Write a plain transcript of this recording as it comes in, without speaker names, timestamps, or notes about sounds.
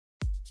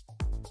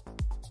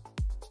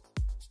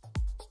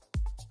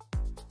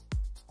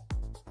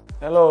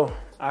Hello,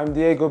 I'm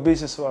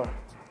Biseswar,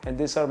 and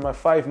these are my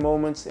 5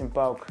 moments in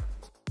PAOK.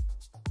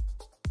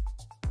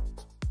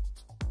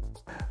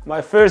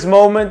 My first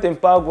moment in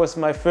PAOK was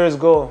my first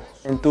goal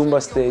in Tumba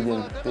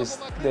Stadium. This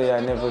day I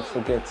never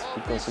forget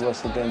because it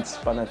was against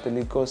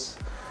Panathinaikos.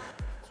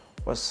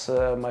 It was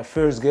my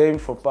first game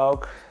for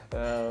PAOK.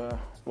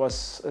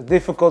 Was a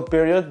difficult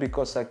period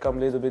because I come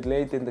a little bit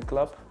late in the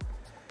club,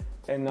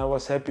 and I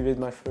was happy with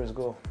my first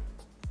goal.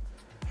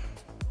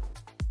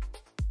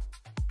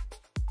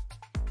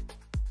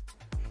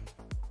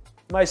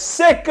 My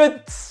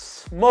second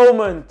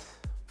moment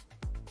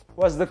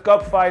was the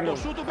cup final.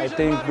 I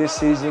think this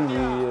season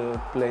we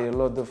play a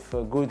lot of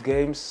good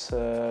games.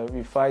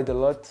 We fight a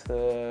lot.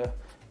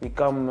 We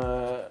come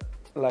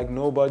like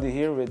nobody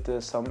here with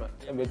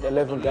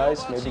 11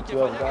 guys, maybe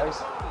 12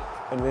 guys.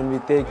 And when we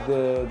take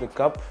the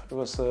cup, it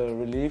was a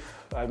relief.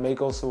 I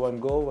make also 1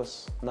 goal,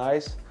 was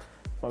nice.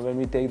 But when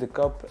we take the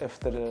cup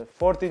after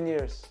 14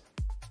 years.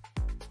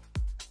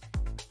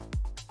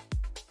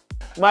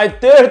 My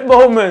third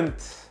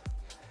moment.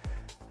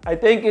 I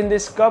think in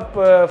this cup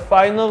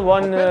final,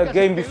 one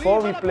game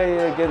before, we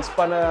play against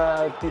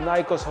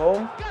Panathinaikos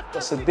home. It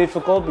was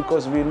difficult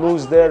because we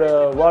lose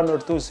there 1 or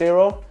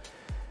 2-0.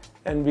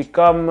 And we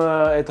come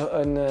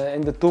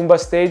in the Tumba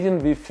Stadium,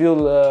 we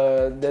feel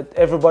that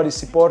everybody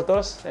supports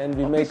us and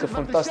we make a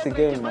fantastic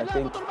game. I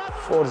think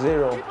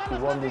 4-0, we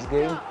won this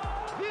game.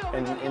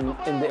 And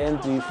in the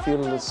end, we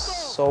feel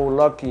so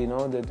lucky,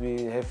 that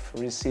we have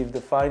received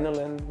the final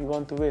and we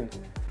want to win.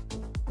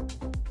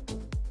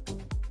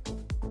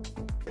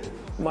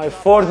 My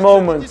fourth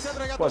moment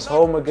was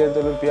home against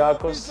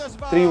Olympiacos.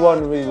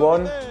 3-1 we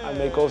won. I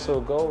make also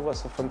a goal. It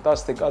was a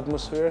fantastic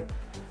atmosphere.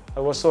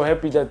 I was so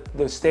happy that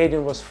the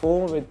stadium was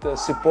full with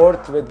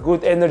support, with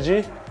good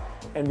energy,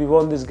 and we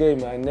won this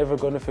game. I'm never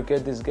gonna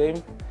forget this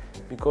game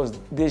because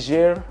this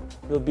year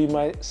will be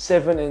my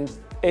 7th and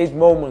 8th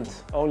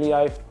moment. Only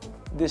I've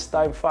this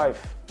time 5.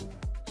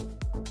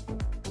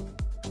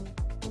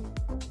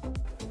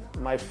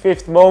 My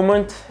 5th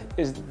moment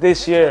is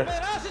this year.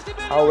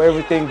 How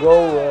everything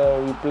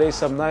go, we play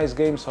some nice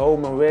games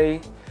home and away.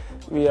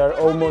 We are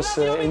almost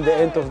in the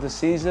end of the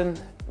season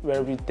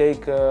where we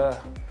take,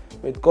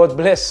 with God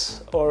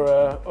bless,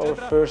 our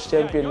first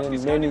champion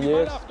in many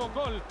years.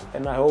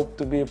 And I hope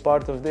to be a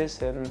part of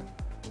this, and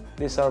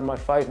these are my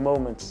 5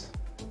 moments.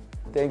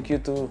 Thank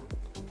you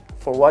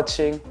for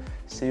watching.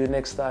 See you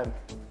next time.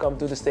 Come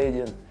to the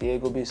stadium,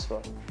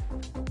 Biseswar.